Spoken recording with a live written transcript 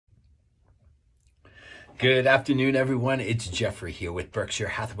Good afternoon, everyone. It's Jeffrey here with Berkshire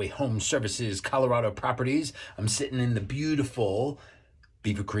Hathaway HomeServices, Colorado Properties. I'm sitting in the beautiful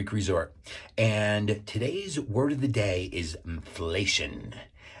Beaver Creek Resort. And today's word of the day is inflation.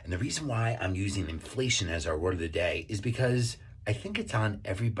 And the reason why I'm using inflation as our word of the day is because I think it's on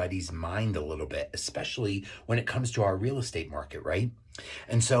everybody's mind a little bit, especially when it comes to our real estate market, right?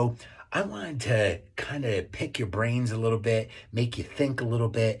 And so I wanted to kind of pick your brains a little bit, make you think a little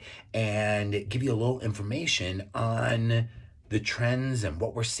bit, and give you a little information on the trends and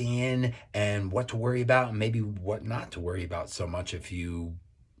what we're seeing and what to worry about and maybe what not to worry about so much if you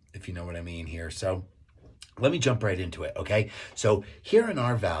know what I mean here. So let me jump right into it, okay? So here in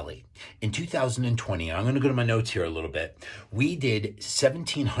our valley, in 2020, I'm going to go to my notes here a little bit. We did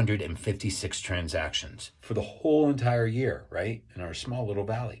 1,756 transactions for the whole entire year, right? In our small little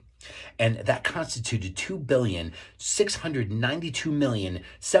valley. And that constituted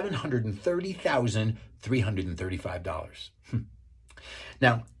 $2,692,730,335.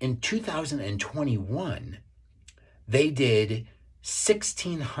 Now, in 2021, they did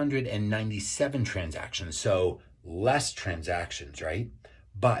 1,697 transactions, so less transactions, right?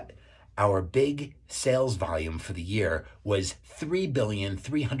 But our big sales volume for the year was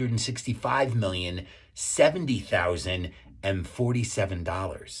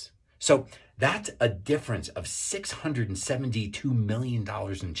 $3,365,070,047. So that's a difference of $672 million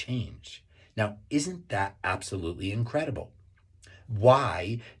in change. Now, isn't that absolutely incredible?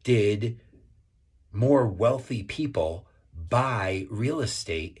 Why did more wealthy people buy real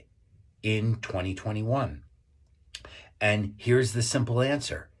estate in 2021? And here's the simple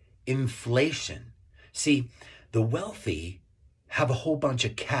answer: inflation. See, the wealthy have a whole bunch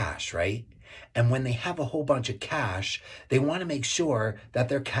of cash, right? And when they have a whole bunch of cash, they want to make sure that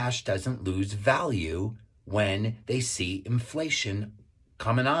their cash doesn't lose value when they see inflation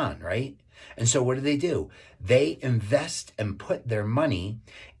coming on, right? And so what do? They invest and put their money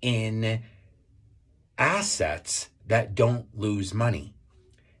in assets that don't lose money.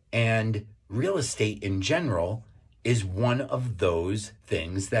 And real estate in general is one of those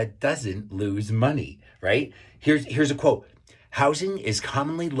things that doesn't lose money, right? Here's a quote. Housing is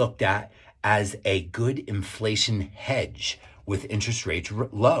commonly looked at as a good inflation hedge with interest rates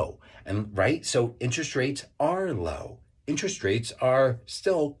low. And right, so interest rates are low. Interest rates are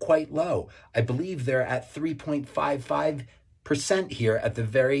still quite low. I believe they're at 3.55% here at the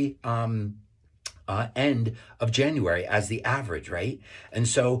very end of January as the average, right? And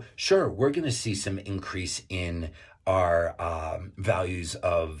so, sure, we're going to see some increase in our values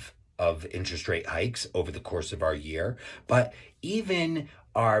of interest rate hikes over the course of our year. But even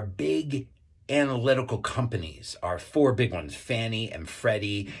our big analytical companies, our four big ones, Fannie and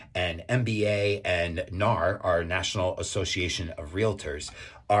Freddie and MBA and NAR, our National Association of Realtors,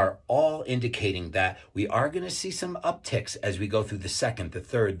 are all indicating that we are going to see some upticks as we go through the second, the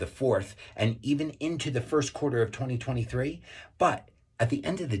third, the fourth, and even into the first quarter of 2023. But at the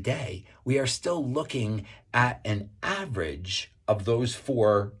end of the day, we are still looking at an average of those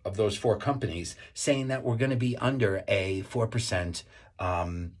four companies saying that we're going to be under a 4%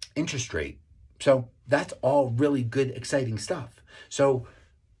 interest rate. So that's all really good, exciting stuff. So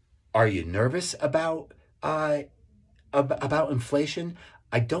are you nervous about inflation?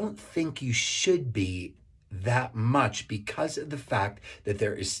 I don't think you should be that much because of the fact that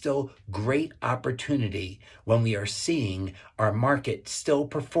there is still great opportunity when we are seeing our market still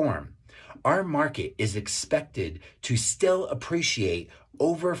perform. Our market is expected to still appreciate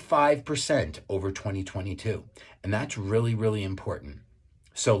over 5% over 2022. And that's really, really important.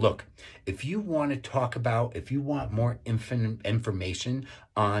 So look, if you want more information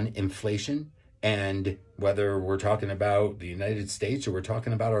on inflation, and whether we're talking about the United States or we're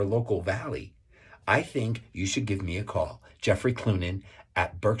talking about our local valley, I think you should give me a call. Jeffrey Cloonan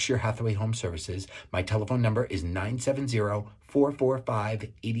at Berkshire Hathaway Home Services. My telephone number is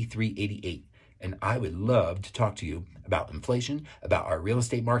 970-445-8388. And I would love to talk to you about inflation, about our real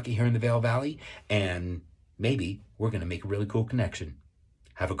estate market here in the Vail Valley, and maybe we're going to make a really cool connection.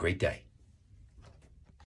 Have a great day.